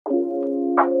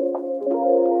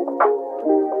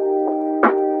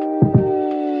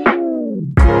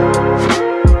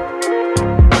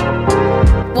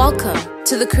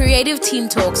the Creative Team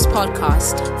Talks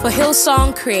podcast for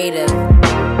Hillsong Creative.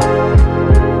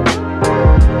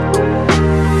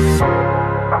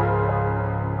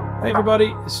 Hey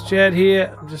everybody, it's Jad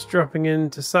here. I'm just dropping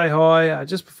in to say hi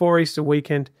just before Easter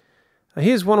weekend.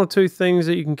 Here's one or two things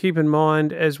that you can keep in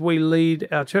mind as we lead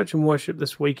our church and worship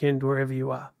this weekend wherever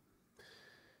you are.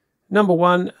 Number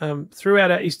one, throughout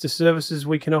our Easter services,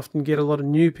 we can often get a lot of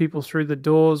new people through the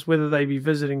doors, whether they be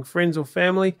visiting friends or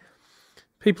family,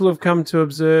 people who have come to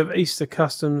observe Easter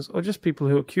customs, or just people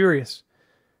who are curious.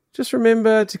 Just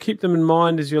remember to keep them in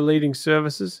mind as you're leading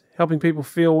services, helping people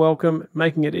feel welcome,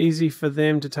 making it easy for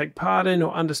them to take part in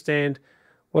or understand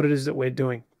what it is that we're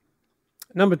doing.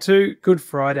 Number two, Good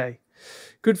Friday.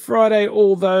 Good Friday,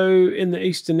 although in the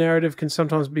Easter narrative can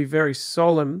sometimes be very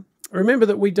solemn, remember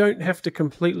that we don't have to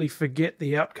completely forget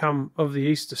the outcome of the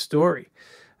Easter story.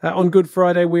 On Good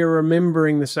Friday, we're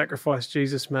remembering the sacrifice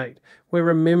Jesus made. We're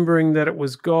remembering that it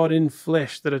was God in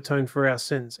flesh that atoned for our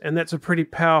sins, and that's a pretty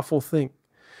powerful thing.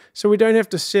 So we don't have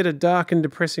to set a dark and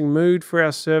depressing mood for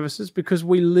our services because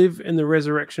we live in the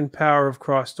resurrection power of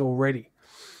Christ already.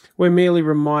 We're merely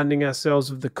reminding ourselves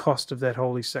of the cost of that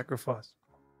holy sacrifice.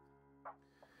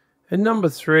 And number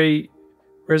three,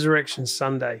 Resurrection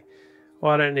Sunday.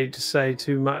 Well, I don't need to say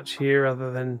too much here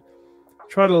other than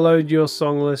try to load your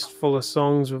song list full of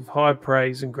songs of high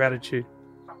praise and gratitude.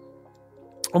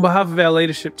 On behalf of our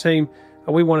leadership team,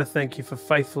 we want to thank you for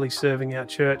faithfully serving our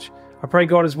church. I pray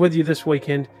God is with you this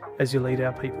weekend as you lead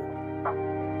our people.